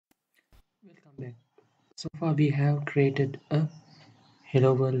Welcome back. So far we have created a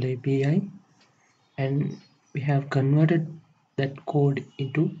Hello World API and we have converted that code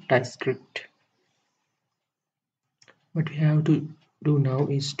into TypeScript. What we have to do now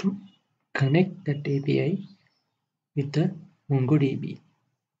is to connect that API with the MongoDB.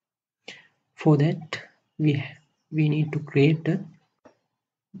 For that we need to create a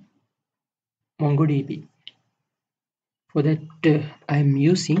MongoDB. For that I am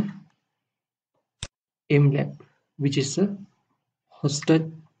using MLab, which is a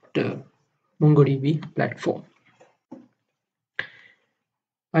hosted uh, MongoDB platform.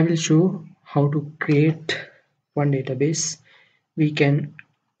 I will show how to create one database. We can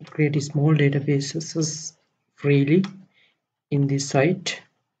create small databases freely in this site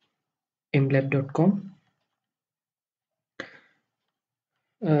mlab.com.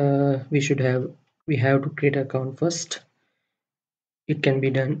 We have to create an account first. It can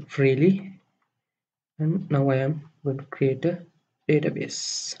be done freely, and now I am going to create a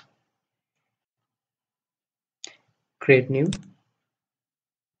database. Create new.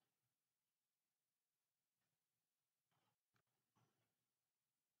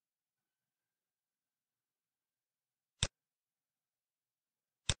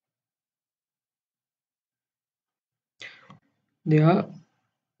 There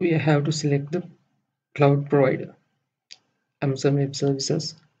we have to select the cloud provider. Amazon Web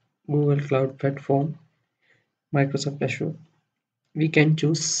Services, Google Cloud Platform, Microsoft Azure. We can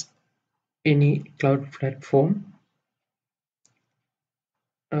choose any cloud platform.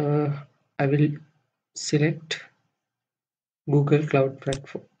 I will select Google Cloud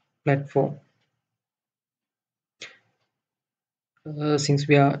Platform. Since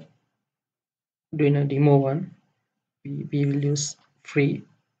we are doing a demo one, we will use free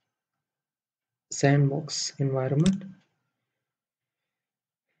sandbox environment.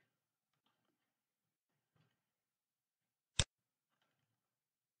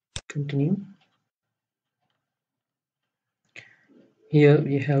 Continue. Here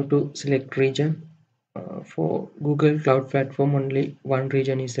we have to select region. For Google Cloud Platform, only one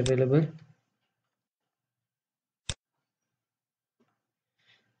region is available.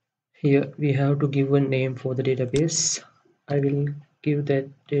 Here we have to give a name for the database. I will give that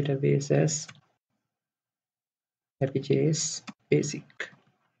database as Hapi.js basic.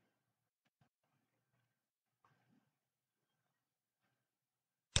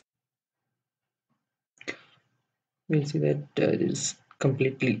 We'll see that it is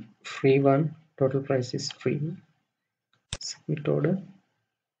completely free one. Total price is free. Submit order.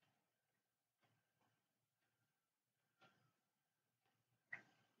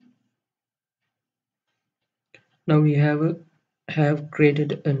 Now we have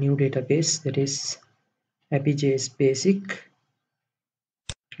created a new database, that is Hapi.js basic.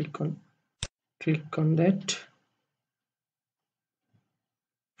 Click on that.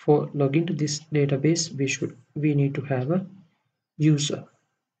 For login to this database, we need to have a user.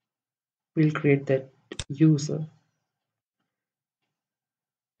 We'll create that user,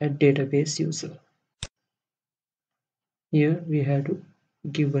 a database user. Here we have to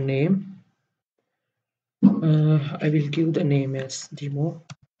give a name. I will give the name as demo.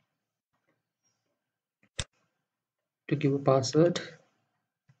 To give a password,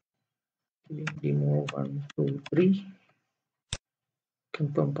 demo 123.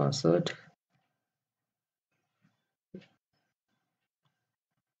 Confirm password.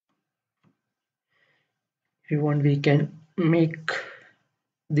 If you want, we can make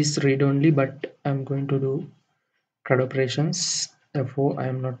this read only, but I'm going to do CRUD operations, therefore I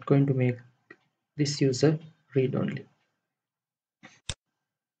am not going to make this user read only.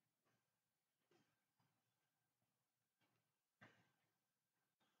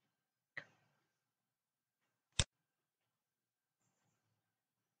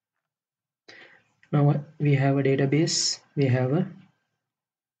 Now we have a database, we have a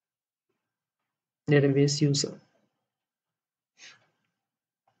database user.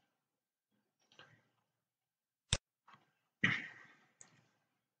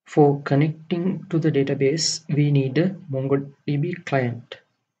 For connecting to the database, we need a MongoDB client.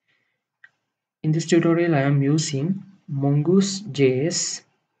 In this tutorial, I am using Mongoose.js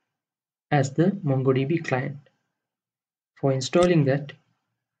as the MongoDB client. For installing that,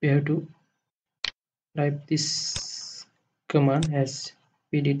 we have to type this command as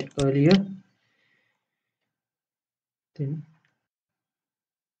we did earlier. Then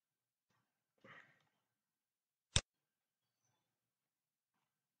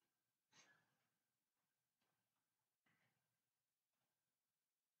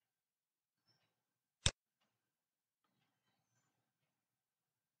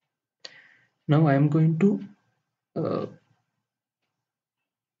Now I am going to uh,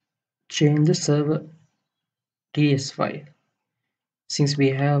 change the server TS file. Since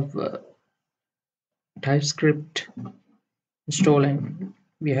we have TypeScript installed and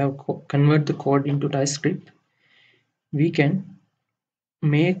we have convert the code into TypeScript, we can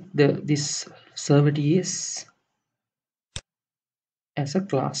make this server TS as a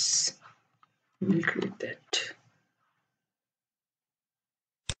class. We'll create that.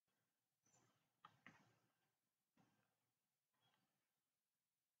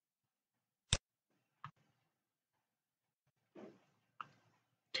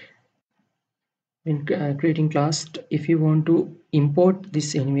 In creating class, if you want to import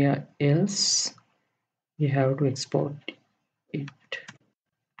this anywhere else, we have to export it.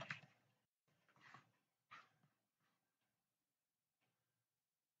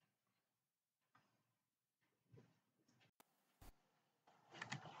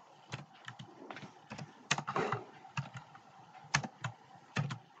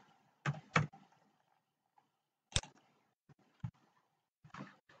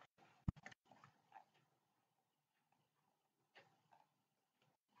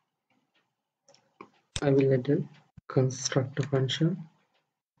 I will add a constructor function,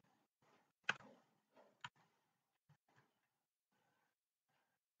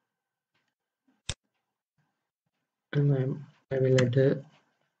 and I will add a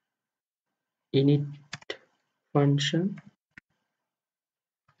init function.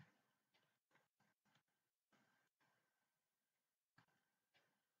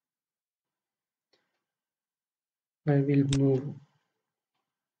 I will move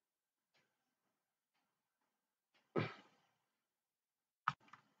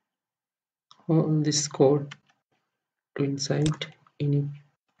all this code to inside init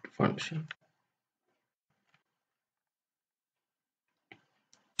function.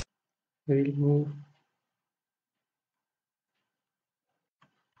 I will move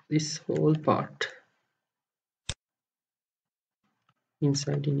this whole part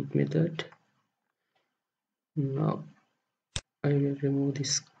inside init method. Now I will remove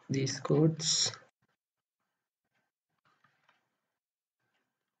these codes.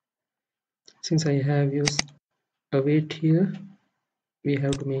 Since I have used await here, we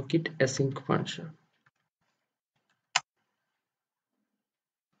have to make it async function.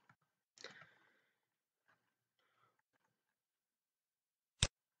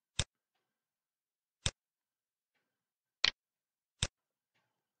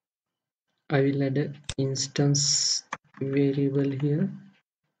 I will add an instance variable here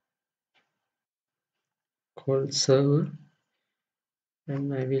called server,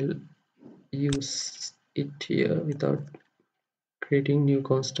 and I will use it here without creating new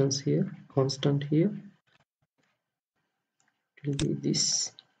constants here. Constant here will be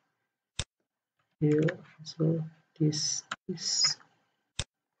this here. So this is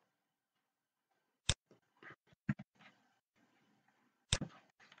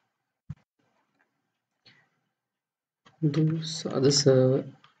those are the server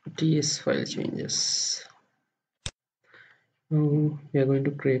TS file changes. Now we are going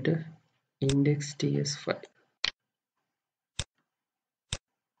to create a index.ts file.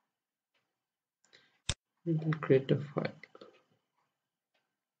 We will create a file.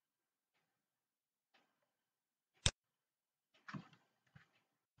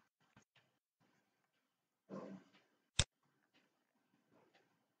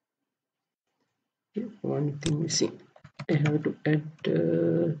 One thing missing. I have to add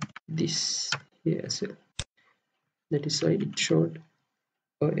this here as well. That is why it showed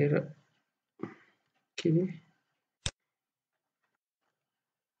an error. Okay.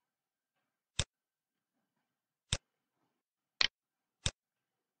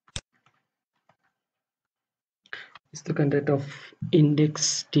 It's the content of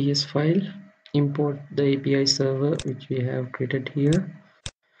index.ts file. Import the API server which we have created here,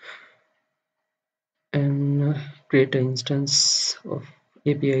 and create an instance of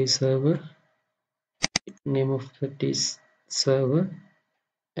API server. Name of that is server,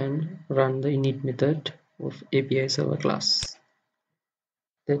 and run the init method of API server class.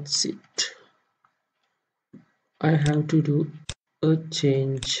 That's it. I have to do a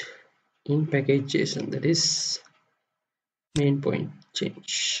change in package.json, that is main point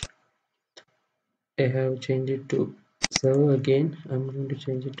change. I have changed it to server again. I'm going to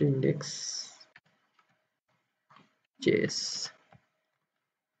change it to index.js.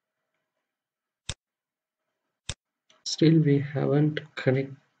 Still we haven't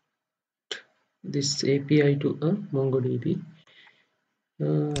connect this API to a MongoDB.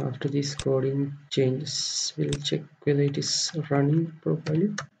 After this coding changes, we'll check whether it is running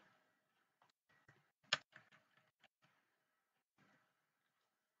properly.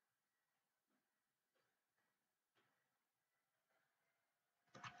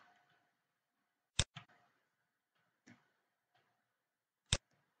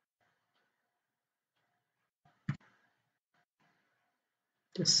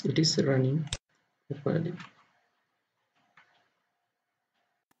 Yes, it is running properly.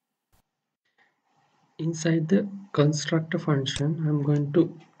 Inside the constructor function, I'm going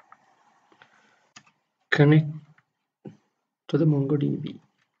to connect to the MongoDB.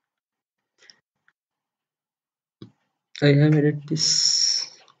 I have added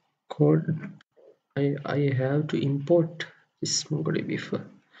this code. I have to import this MongoDB for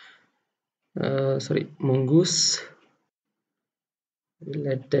Mongoose.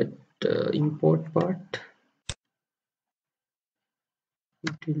 We'll add that import part.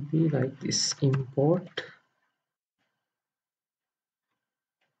 It will be like this: import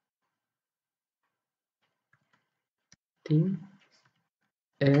thing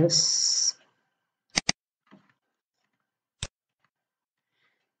as.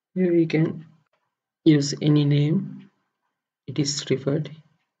 Here we can use any name. It is referred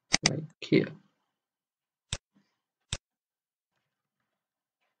like here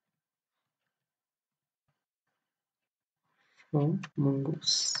from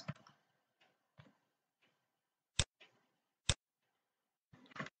Mongoose.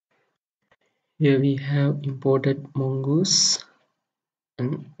 Here we have imported Mongoose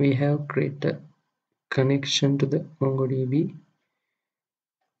and we have created connection to the MongoDB.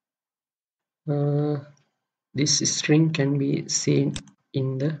 This string can be seen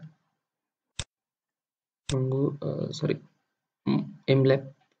in the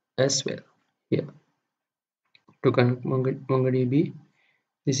mlab as well. Here to connect MongoDB,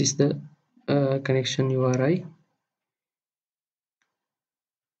 this is the connection URI,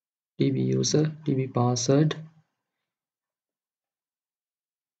 DB user, DB password,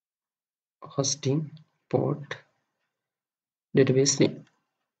 hosting, port, database name.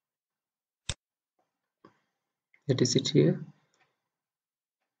 That is it here.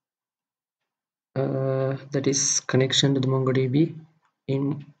 That is connection to the MongoDB.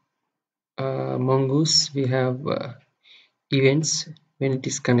 In Mongoose, we have events. When it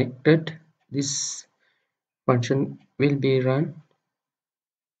is connected, this function will be run.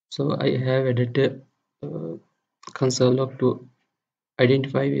 So I have added a console log to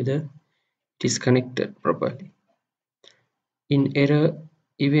identify whether it is connected properly. In error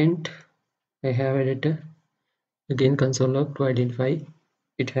event, I have added again console log to identify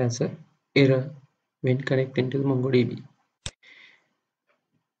it has a error when connecting to the MongoDB.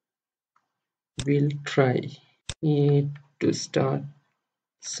 We'll try it to start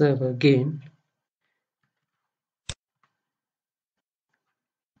server again.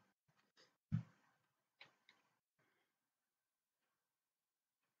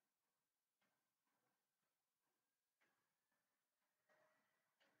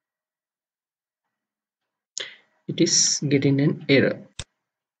 It is getting an error.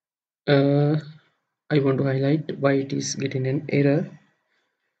 I want to highlight why it is getting an error.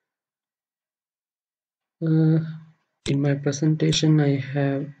 In my presentation, I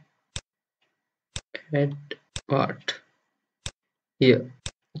have had what here.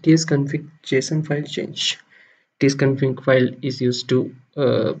 tsconfig JSON file change. Tsconfig file is used to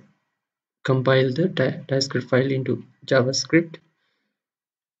compile the TypeScript file into JavaScript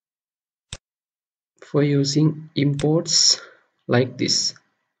for using imports like this.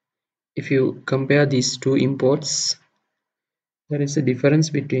 If you compare these two imports, there is a difference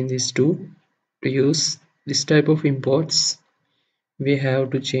between these two. To use this type of imports, we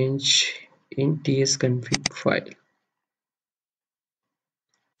have to change in tsconfig file,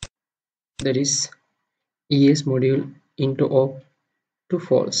 that is es module into op to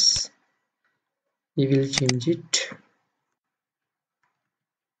false. We will change it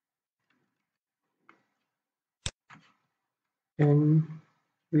and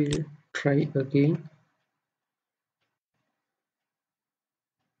we'll try again.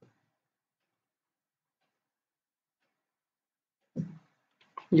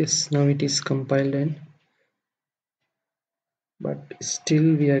 Yes, now it is compiled, and but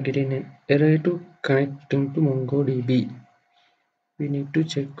still we are getting an error to connecting to MongoDB. We need to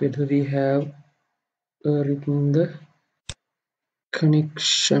check whether we have written the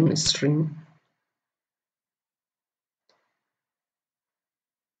connection string.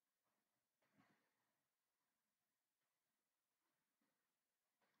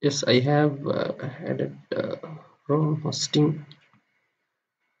 Yes, I have added wrong hosting.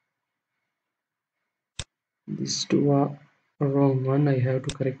 These two are wrong one. I have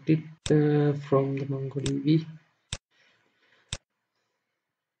to correct it from the MongoDB.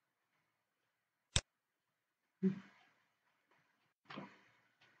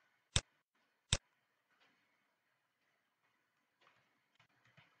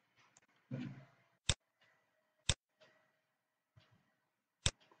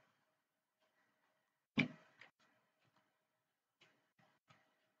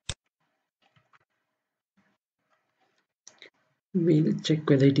 We'll check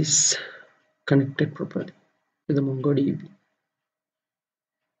whether it is connected properly to the MongoDB.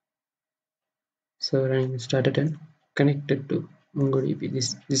 So running started and connected to MongoDB.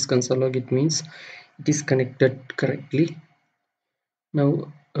 This console log, it means it is connected correctly.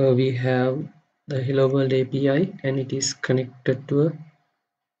 Now we have the Hello World API and it is connected to a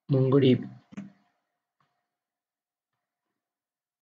MongoDB.